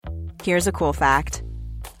Here's a cool fact.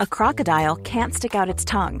 A crocodile can't stick out its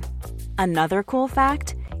tongue. Another cool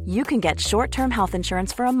fact, you can get short-term health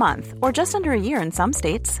insurance for a month or just under a year in some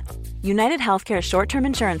states. United Healthcare short-term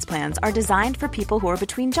insurance plans are designed for people who are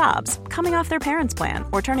between jobs, coming off their parents' plan,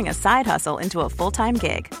 or turning a side hustle into a full-time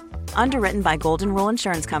gig. Underwritten by Golden Rule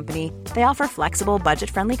Insurance Company, they offer flexible,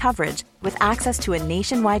 budget-friendly coverage with access to a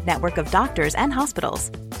nationwide network of doctors and hospitals.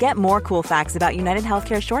 Get more cool facts about United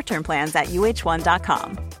Healthcare short-term plans at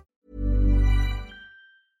uh1.com.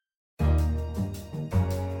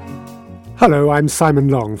 Hello, I'm Simon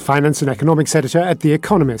Long, Finance and Economics Editor at The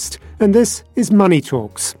Economist, and this is Money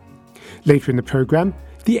Talks. Later in the programme,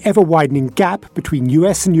 the ever-widening gap between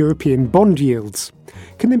US and European bond yields.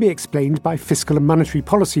 Can they be explained by fiscal and monetary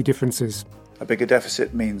policy differences? A bigger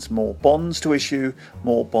deficit means more bonds to issue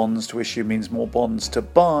means more bonds to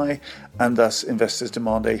buy, and thus investors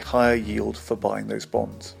demand a higher yield for buying those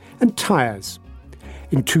bonds. And tyres.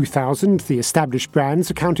 In 2000, the established brands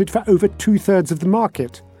accounted for over two-thirds of the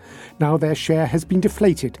market. Now their share has been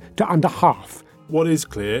deflated to under half. What is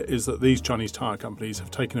clear is that these Chinese tyre companies have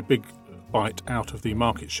taken a big bite out of the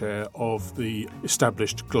market share of the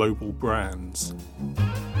established global brands.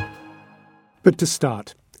 But to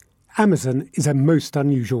start, Amazon is a most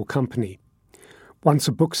unusual company. Once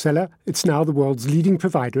a bookseller, it's now the world's leading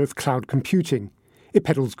provider of cloud computing. It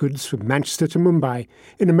peddles goods from Manchester to Mumbai.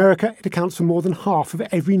 In America, it accounts for more than half of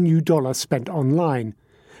every new dollar spent online.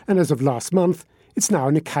 And as of last month, it's now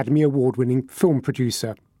an Academy Award-winning film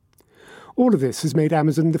producer. All of this has made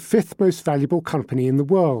Amazon the fifth most valuable company in the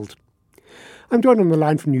world. I'm joined on the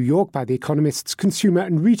line from New York by The Economist's consumer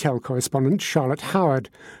and retail correspondent, Charlotte Howard,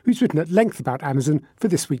 who's written at length about Amazon for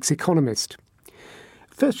this week's Economist.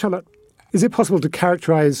 First, Charlotte, is it possible to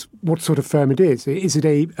characterise what sort of firm it is? Is it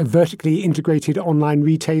a vertically integrated online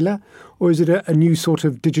retailer, or is it a new sort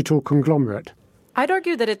of digital conglomerate? I'd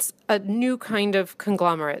argue that it's a new kind of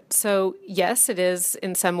conglomerate. So yes, it is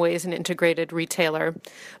in some ways an integrated retailer,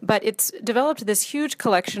 but it's developed this huge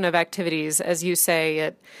collection of activities. As you say,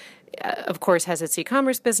 it, of course, has its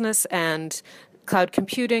e-commerce business and cloud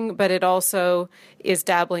computing, but it also is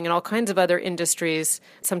dabbling in all kinds of other industries,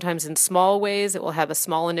 sometimes in small ways. It will have a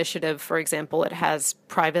small initiative. For example, it has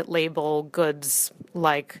private label goods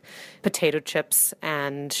like potato chips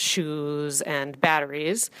and shoes and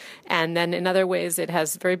batteries. And then in other ways, it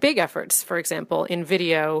has very big efforts. For example, in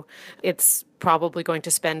video, it's probably going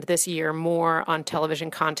to spend this year more on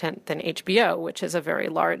television content than HBO, which is a very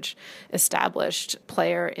large established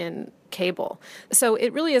player in cable. So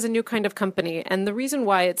it really is a new kind of company. And the reason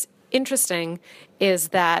why it's interesting is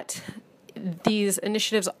that these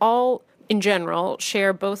initiatives all in general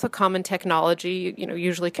share both a common technology,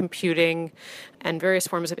 usually computing and various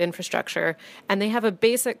forms of infrastructure, and they have a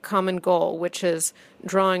basic common goal, which is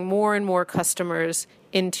drawing more and more customers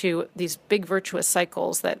into these big virtuous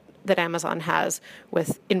cycles that Amazon has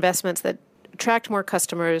with investments that attract more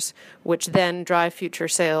customers, which then drive future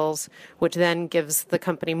sales, which then gives the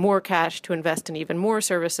company more cash to invest in even more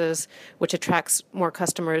services, which attracts more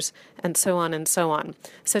customers, and so on and so on.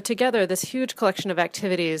 So together, this huge collection of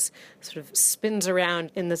activities sort of spins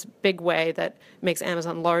around in this big way that makes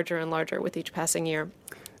Amazon larger and larger with each passing year.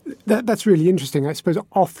 That's really interesting. I suppose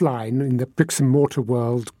offline, in the bricks and mortar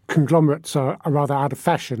world, conglomerates are rather out of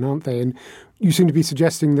fashion, aren't they? And you seem to be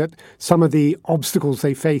suggesting that some of the obstacles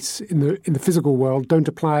they face in the physical world don't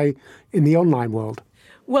apply in the online world.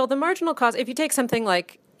 Well, the marginal cost, if you take something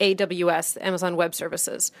like AWS, Amazon Web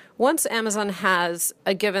Services, once Amazon has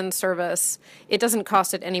a given service, it doesn't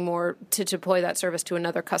cost it anymore to deploy that service to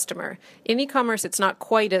another customer. In e-commerce, it's not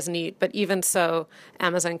quite as neat, but even so,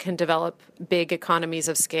 Amazon can develop big economies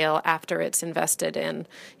of scale after it's invested in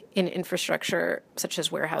infrastructure such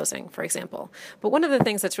as warehousing, for example. But one of the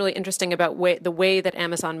things that's really interesting about the way that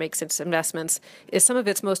Amazon makes its investments is some of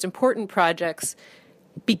its most important projects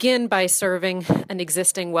begin by serving an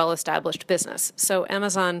existing well-established business. So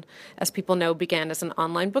Amazon, as people know, began as an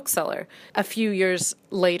online bookseller. A few years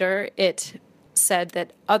later, it said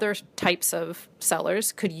that other types of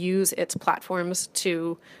sellers could use its platforms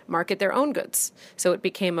to market their own goods. So it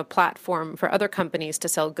became a platform for other companies to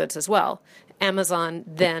sell goods as well. Amazon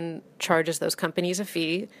then charges those companies a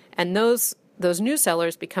fee, and those new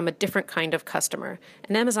sellers become a different kind of customer.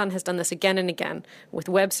 And Amazon has done this again and again. With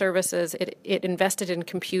web services, it invested in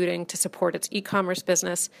computing to support its e-commerce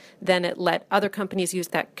business. Then it let other companies use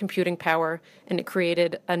that computing power, and it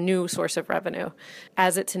created a new source of revenue.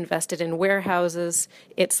 As it's invested in warehouses,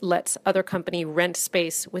 it lets other companies rent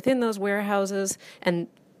space within those warehouses, and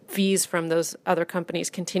fees from those other companies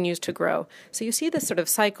continues to grow. So you see this sort of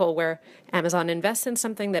cycle where Amazon invests in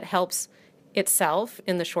something that helps itself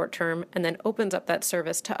in the short term and then opens up that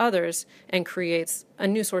service to others and creates a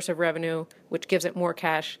new source of revenue, which gives it more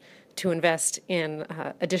cash to invest in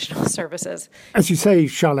additional services. As you say,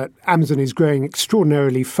 Charlotte, Amazon is growing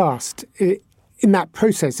extraordinarily fast. In that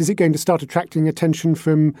process, is it going to start attracting attention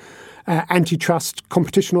from antitrust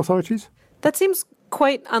competition authorities? That seems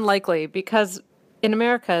quite unlikely because in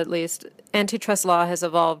America, at least, antitrust law has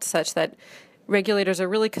evolved such that regulators are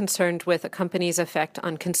really concerned with a company's effect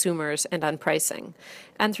on consumers and on pricing.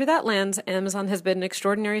 And through that lens, Amazon has been an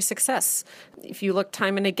extraordinary success. If you look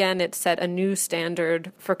time and again, it set a new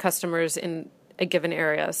standard for customers in a given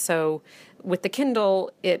area. So with the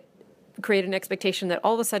Kindle, it created an expectation that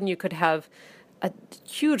all of a sudden you could have a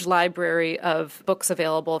huge library of books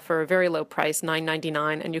available for a very low price,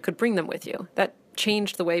 $9.99, and you could bring them with you. That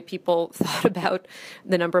changed the way people thought about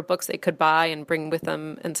the number of books they could buy and bring with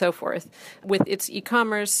them and so forth. With its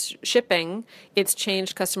e-commerce shipping, it's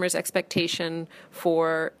changed customers' expectation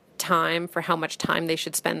for time, for how much time they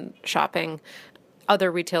should spend shopping.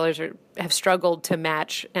 Other retailers have struggled to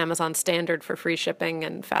match Amazon's standard for free shipping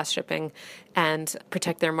and fast shipping and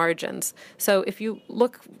protect their margins. So if you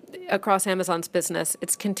look across Amazon's business,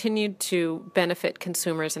 it's continued to benefit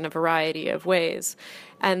consumers in a variety of ways.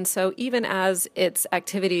 And so even as its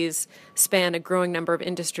activities span a growing number of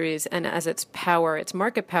industries and as its power, its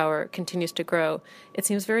market power continues to grow, it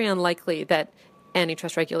seems very unlikely that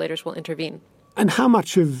antitrust regulators will intervene. And how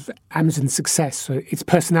much of Amazon's success, its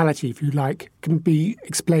personality, if you like, can be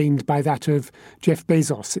explained by that of Jeff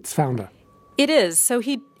Bezos, its founder? It is. So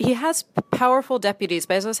he has powerful deputies.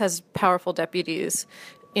 Bezos has powerful deputies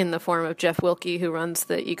in the form of Jeff Wilke, who runs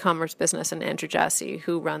the e-commerce business, and Andrew Jassy,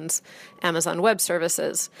 who runs Amazon Web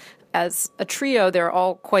Services. As a trio, they're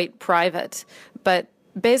all quite private, but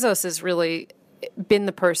Bezos is really been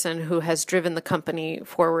the person who has driven the company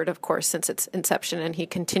forward, of course, since its inception, and he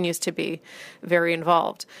continues to be very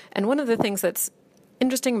involved. And one of the things that's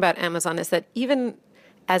interesting about Amazon is that even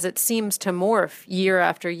as it seems to morph year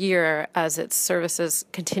after year as its services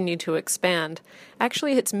continue to expand,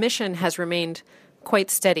 actually its mission has remained quite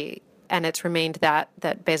steady, and it's remained that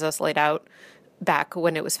Bezos laid out back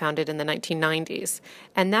when it was founded in the 1990s.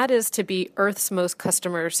 And that is to be Earth's most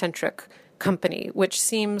customer-centric company, which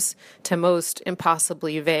seems to most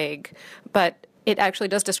impossibly vague, but it actually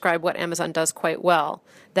does describe what Amazon does quite well.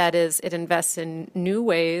 That is, it invests in new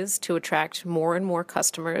ways to attract more and more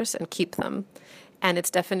customers and keep them, and its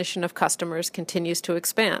definition of customers continues to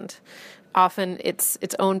expand. Often it's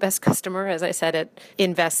its own best customer. As I said, it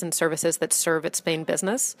invests in services that serve its main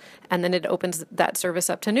business, and then it opens that service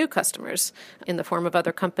up to new customers in the form of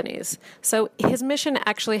other companies. So his mission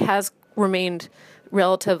actually has remained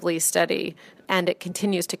relatively steady, and it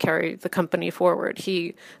continues to carry the company forward.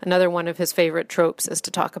 Another one of his favorite tropes is to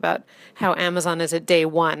talk about how Amazon is at day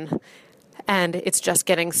one, and it's just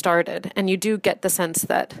getting started. And you do get the sense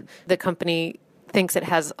that the company thinks it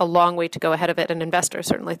has a long way to go ahead of it, and investors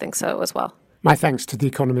certainly think so as well. My thanks to The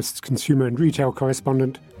Economist's consumer and retail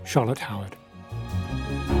correspondent, Charlotte Howard.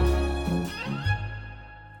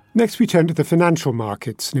 Next, we turn to the financial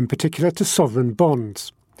markets, and in particular to sovereign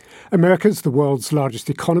bonds. America is the world's largest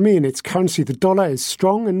economy, and its currency, the dollar, is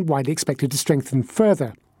strong and widely expected to strengthen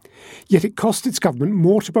further. Yet it costs its government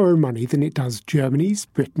more to borrow money than it does Germany's,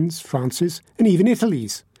 Britain's, France's, and even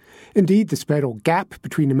Italy's. Indeed, the spread or gap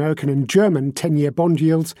between American and German 10-year bond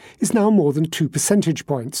yields is now more than 2 percentage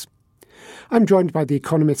points. I'm joined by The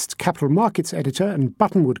Economist's capital markets editor and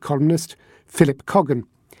Buttonwood columnist, Philip Coggan.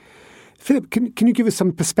 Philip, can you give us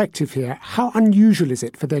some perspective here? How unusual is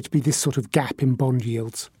it for there to be this sort of gap in bond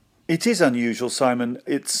yields? It is unusual, Simon.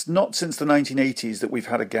 It's not since the 1980s that we've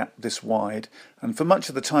had a gap this wide. And for much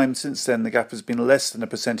of the time since then, the gap has been less than a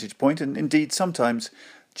percentage point. And indeed, sometimes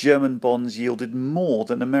German bonds yielded more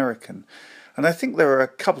than American. And I think there are a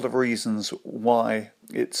couple of reasons why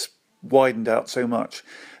it's widened out so much.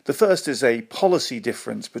 The first is a policy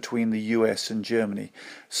difference between the US and Germany.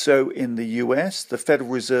 So in the US, the Federal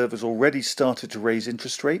Reserve has already started to raise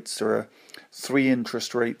interest rates. There are 3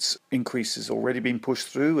 interest rates increases already being pushed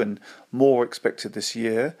through and more expected this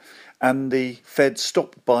year. And the Fed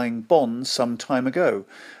stopped buying bonds some time ago.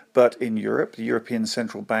 But in Europe, the European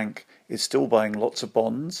Central Bank is still buying lots of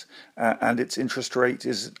bonds, and its interest rate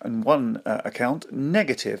is, on one account,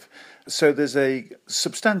 negative. So there's a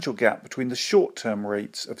substantial gap between the short-term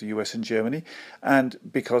rates of the US and Germany, and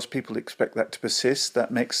because people expect that to persist,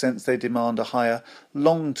 that makes sense. They demand a higher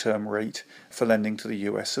long-term rate for lending to the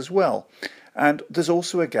US as well. And there's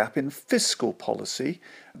also a gap in fiscal policy.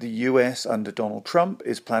 The US under Donald Trump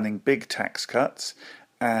is planning big tax cuts,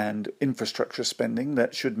 and infrastructure spending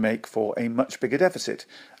that should make for a much bigger deficit.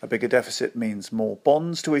 A bigger deficit means more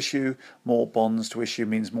bonds to issue. More bonds to issue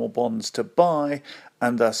means more bonds to buy,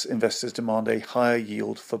 and thus investors demand a higher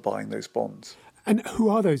yield for buying those bonds. And who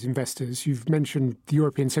are those investors? You've mentioned the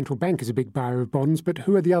European Central Bank is a big buyer of bonds, but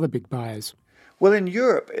who are the other big buyers? Well, in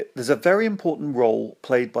Europe, there's a very important role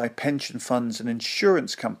played by pension funds and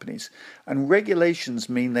insurance companies, and regulations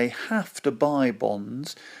mean they have to buy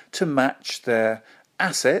bonds to match their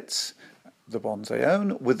assets, the bonds they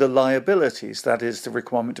own, with the liabilities, that is, the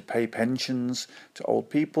requirement to pay pensions to old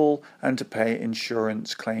people and to pay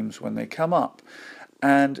insurance claims when they come up.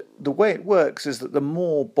 And the way it works is that the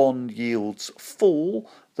more bond yields fall,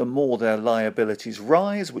 the more their liabilities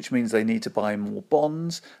rise, which means they need to buy more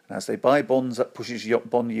bonds. And as they buy bonds, that pushes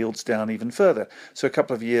bond yields down even further. So a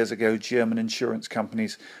couple of years ago, German insurance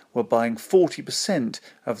companies were buying 40%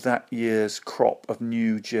 of that year's crop of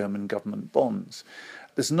new German government bonds.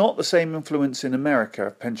 There's not the same influence in America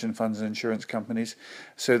of pension funds and insurance companies,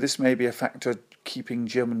 so this may be a factor keeping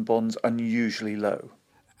German bonds unusually low.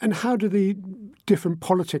 And how do the different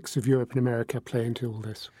politics of Europe and America play into all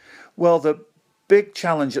this? Well, the big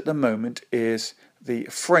challenge at the moment is the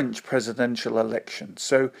French presidential election.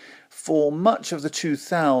 So for much of the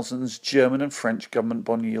 2000s, German and French government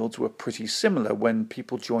bond yields were pretty similar. When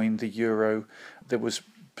people joined the euro, there was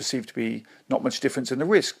perceived to be not much difference in the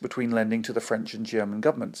risk between lending to the French and German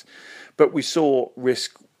governments. But we saw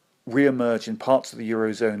risk re-emerge in parts of the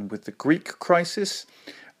eurozone with the Greek crisis,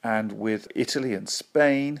 and with Italy and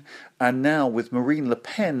Spain, and now with Marine Le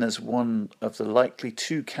Pen as one of the likely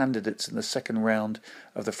two candidates in the second round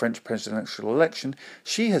of the French presidential election.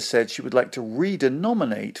 She has said she would like to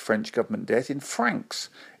redenominate French government debt in francs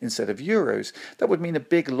instead of euros. That would mean a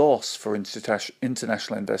big loss for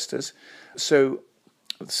international investors. So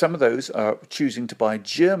some of those are choosing to buy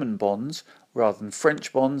German bonds rather than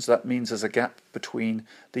French bonds. That means there's a gap between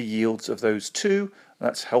the yields of those two.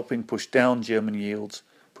 That's helping push down German yields,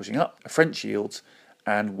 pushing up French yields,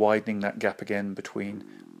 and widening that gap again between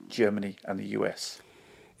Germany and the US.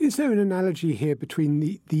 Is there an analogy here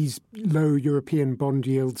between these low European bond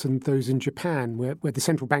yields and those in Japan, where the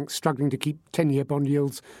central bank's struggling to keep 10-year bond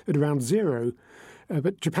yields at around zero?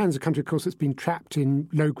 But Japan's a country, of course, that's been trapped in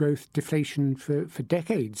low-growth deflation for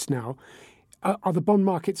decades now. Are the bond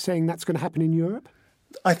markets saying that's going to happen in Europe?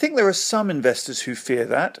 I think there are some investors who fear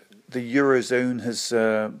that. The Eurozone has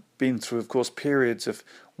been through, of course, periods of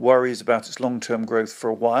worries about its long-term growth for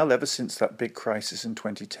a while, ever since that big crisis in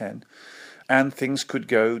 2010. And things could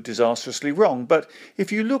go disastrously wrong. But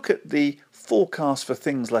if you look at the forecast for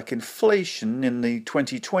things like inflation in the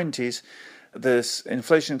 2020s, there's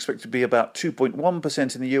inflation expected to be about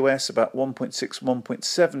 2.1% in the US, about 1.6,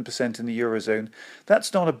 1.7% in the Eurozone.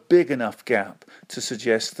 That's not a big enough gap to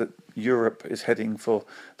suggest that Europe is heading for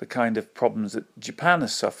the kind of problems that Japan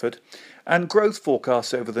has suffered. And growth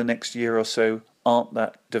forecasts over the next year or so aren't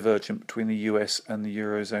that divergent between the US and the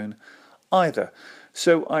Eurozone either.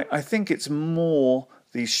 So I think it's more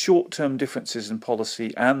these short-term differences in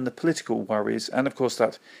policy and the political worries, and of course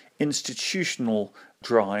that institutional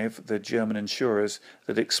drive, the German insurers,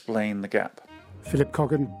 that explain the gap. Philip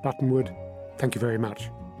Coggan, Buttonwood, thank you very much.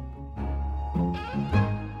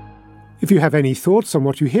 If you have any thoughts on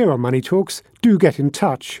what you hear on Money Talks, do get in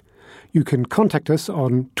touch. You can contact us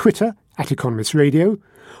on Twitter @EconomistRadio,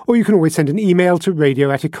 or you can always send an email to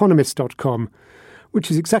radio@economist.com,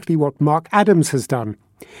 which is exactly what Mark Adams has done.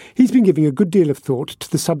 He's been giving a good deal of thought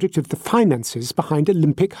to the subject of the finances behind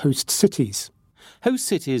Olympic host cities. Host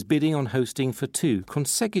cities bidding on hosting for 2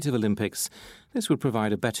 consecutive Olympics. This would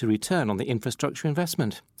provide a better return on the infrastructure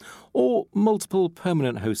investment. Or multiple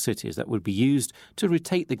permanent host cities that would be used to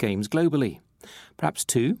rotate the Games globally. Perhaps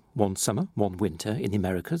 2, one summer, one winter, in the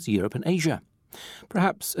Americas, Europe and Asia.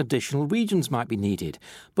 Perhaps additional regions might be needed,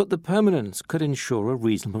 but the permanence could ensure a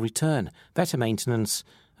reasonable return, better maintenance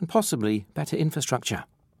and possibly better infrastructure.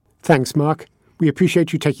 Thanks, Mark. We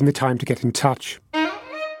appreciate you taking the time to get in touch.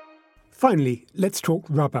 Finally, let's talk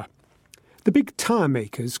rubber. The big tyre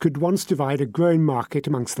makers could once divide a growing market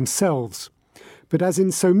amongst themselves. But as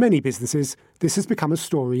in so many businesses, this has become a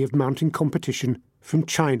story of mounting competition from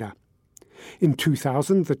China. In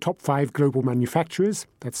 2000, the top 5 global manufacturers,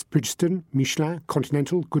 that's Bridgestone, Michelin,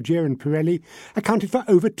 Continental, Goodyear and Pirelli, accounted for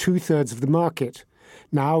over 2/3 of the market.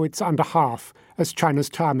 Now it's under half, as China's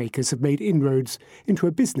tyre makers have made inroads into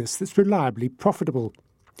a business that's reliably profitable.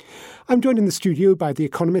 I'm joined in the studio by The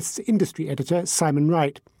Economist's industry editor, Simon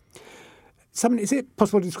Wright. Simon, is it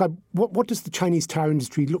possible to describe what does the Chinese tyre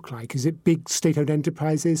industry look like? Is it big state-owned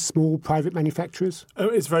enterprises, small private manufacturers?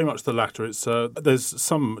 It's very much the latter. There's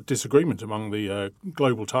some disagreement among the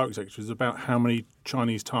global tyre executives about how many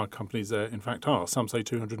Chinese tyre companies there in fact are. Some say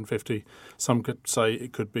 250, some could say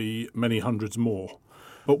it could be many hundreds more.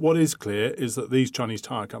 But what is clear is that these Chinese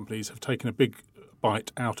tyre companies have taken a big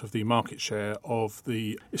bite out of the market share of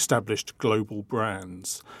the established global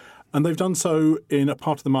brands. And they've done so in a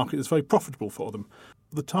part of the market that's very profitable for them.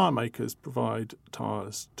 The tyre makers provide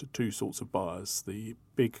tyres to two sorts of buyers, the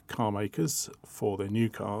big car makers for their new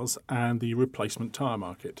cars and the replacement tyre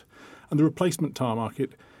market. And the replacement tyre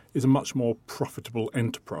market is a much more profitable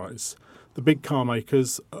enterprise. The big car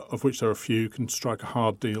makers, of which there are a few, can strike a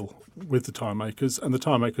hard deal with the tyre makers, and the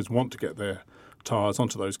tyre makers want to get their tyres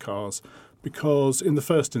onto those cars because in the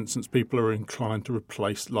first instance people are inclined to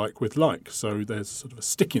replace like with like, so there's sort of a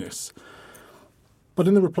stickiness. But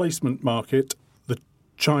in the replacement market, the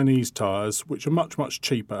Chinese tyres, which are much, much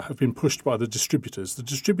cheaper, have been pushed by the distributors. The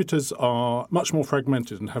distributors are much more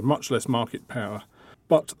fragmented and have much less market power,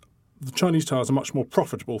 but the Chinese tyres are much more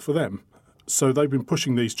profitable for them. So they've been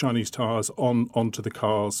pushing these Chinese tyres onto the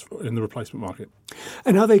cars in the replacement market.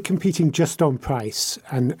 And are they competing just on price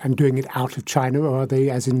and doing it out of China, or are they,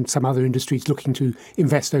 as in some other industries, looking to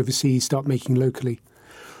invest overseas, start making locally?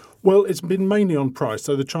 Well, it's been mainly on price.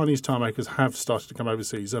 So the Chinese tyre makers have started to come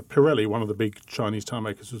overseas. Pirelli, one of the big Chinese tyre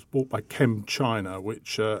makers, was bought by Chem China,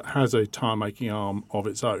 which has a tyre-making arm of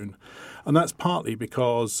its own. And that's partly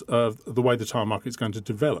because of the way the tyre market is going to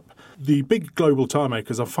develop. The big global tyre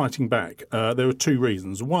makers are fighting back. There are two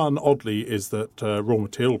reasons. One, oddly, is that raw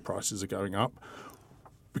material prices are going up.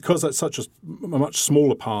 Because that's such a much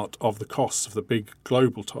smaller part of the costs of the big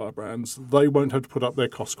global tyre brands, they won't have to put up their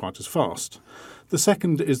costs quite as fast. The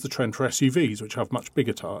second is the trend for SUVs, which have much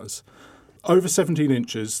bigger tyres. Over 17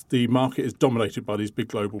 inches, the market is dominated by these big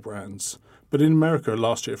global brands. But in America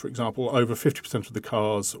last year, for example, over 50% of the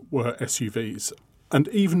cars were SUVs. And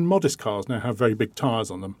even modest cars now have very big tyres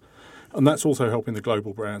on them. And that's also helping the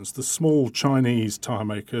global brands. The small Chinese tyre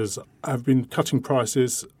makers have been cutting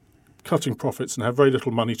prices, cutting profits, and have very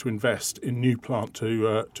little money to invest in new plant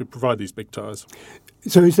to provide these big tyres.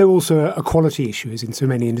 So is there also a quality issue, as in so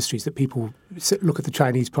many industries, that people look at the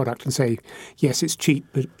Chinese product and say, yes, it's cheap,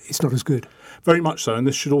 but it's not as good? Very much so, and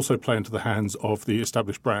this should also play into the hands of the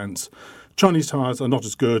established brands. Chinese tyres are not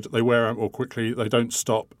as good, they wear out more quickly, they don't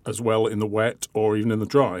stop as well in the wet or even in the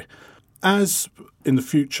dry. As in the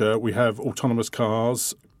future we have autonomous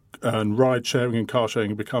cars and ride-sharing and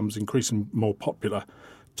car-sharing becomes increasingly more popular,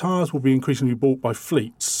 tyres will be increasingly bought by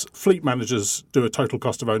fleets. Fleet managers do a total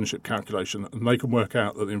cost of ownership calculation, and they can work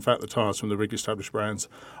out that, in fact, the tyres from the big established brands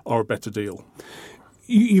are a better deal.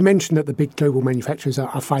 You mentioned that the big global manufacturers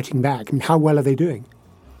are fighting back. I mean, how well are they doing?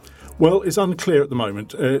 Well, it's unclear at the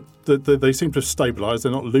moment. They seem to have stabilised.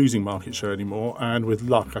 They're not losing market share anymore, and with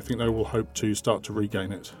luck, I think they will hope to start to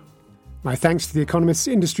regain it. My thanks to The Economist's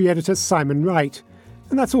industry editor, Simon Wright.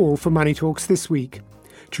 And that's all for Money Talks this week.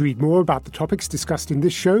 To read more about the topics discussed in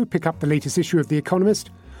this show, pick up the latest issue of The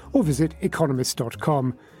Economist or visit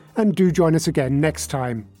economist.com. And do join us again next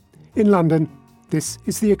time. In London, this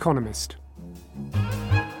is The Economist.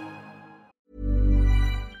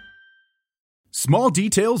 Small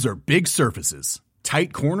details are big surfaces.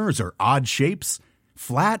 Tight corners are odd shapes.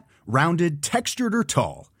 Flat, rounded, textured, or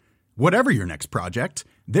tall. Whatever your next project,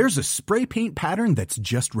 there's a spray paint pattern that's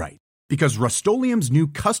just right. Because Rust-Oleum's new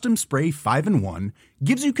Custom Spray 5-in-1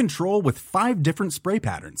 gives you control with 5 different spray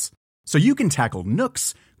patterns. So you can tackle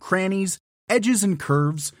nooks, crannies, edges, and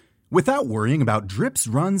curves without worrying about drips,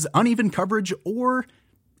 runs, uneven coverage, or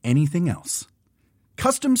anything else.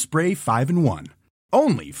 Custom Spray 5-in-1.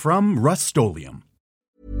 Only from Rust-Oleum.